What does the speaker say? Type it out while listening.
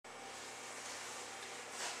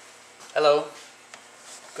Hello.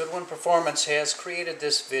 Goodwin Performance has created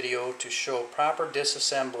this video to show proper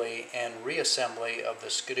disassembly and reassembly of the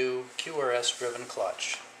Ski-Doo QRS driven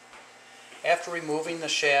clutch. After removing the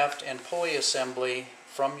shaft and pulley assembly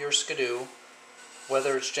from your Ski-Doo,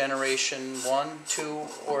 whether it's generation 1, 2,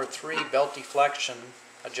 or 3 belt deflection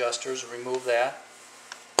adjusters, remove that.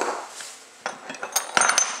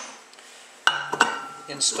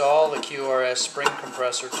 Install the QRS spring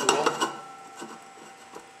compressor tool.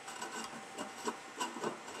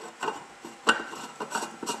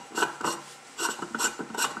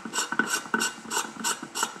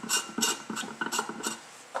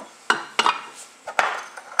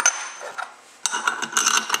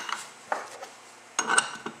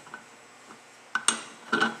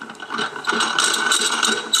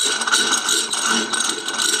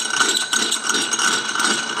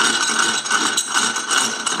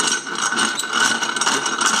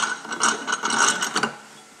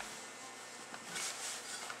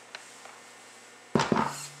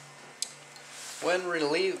 When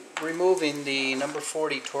removing the number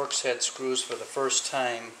 40 Torx head screws for the first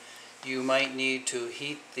time, you might need to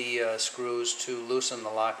heat the screws to loosen the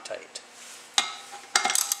Loctite.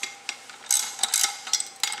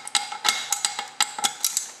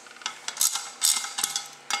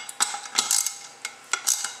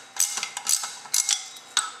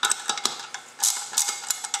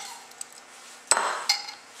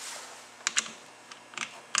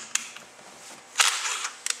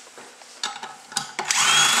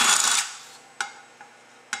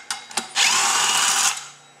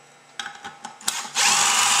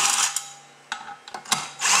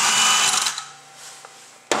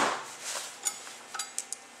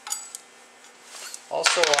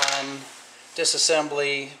 Also on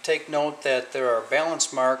disassembly, take note that there are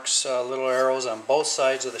balance marks, little arrows on both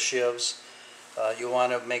sides of the sheaves. You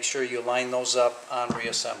want to make sure you line those up on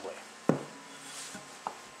reassembly.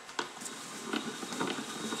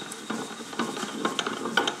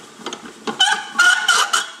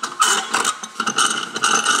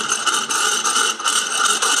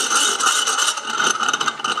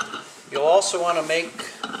 You'll also want to make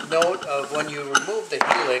note of when you remove the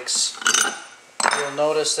helix. You'll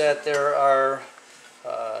notice that there are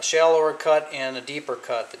a shallower cut and a deeper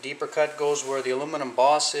cut. The deeper cut goes where the aluminum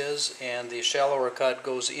boss is, and the shallower cut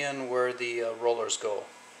goes in where the rollers go.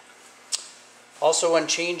 Also, when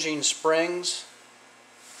changing springs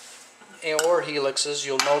or helixes,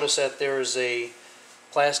 you'll notice that there is a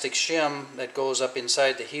plastic shim that goes up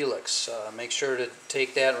inside the helix. Make sure to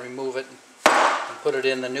take that and remove it and put it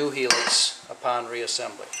in the new helix upon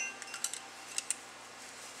reassembly.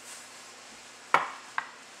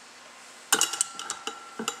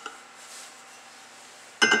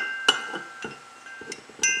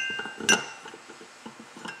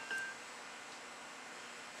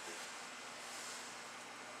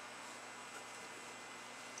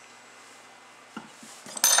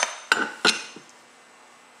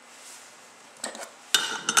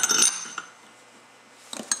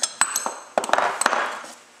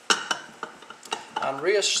 On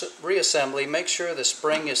reassembly, make sure the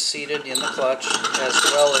spring is seated in the clutch as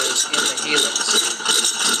well as in the helix.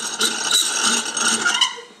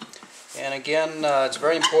 And again, it's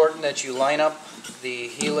very important that you line up the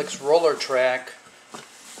helix roller track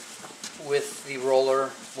with the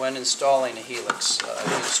roller when installing a helix. If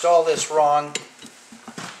you install this wrong,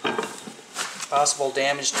 possible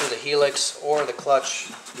damage to the helix or the clutch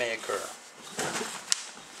may occur.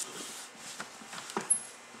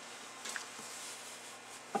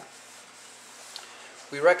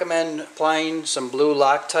 We recommend applying some blue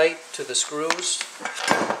Loctite to the screws,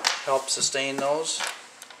 help sustain those.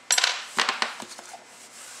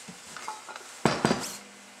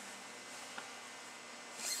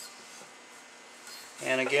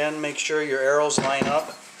 And again, make sure your arrows line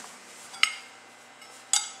up.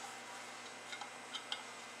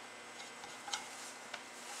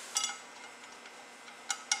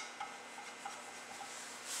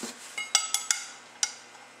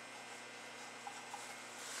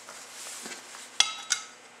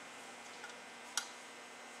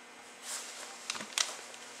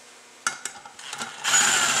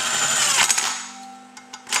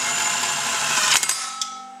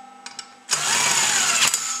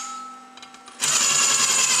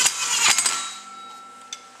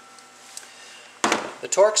 The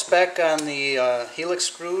torque spec on the helix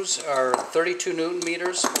screws are 32 Newton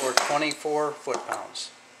meters or 24 foot-pounds.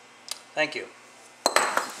 Thank you.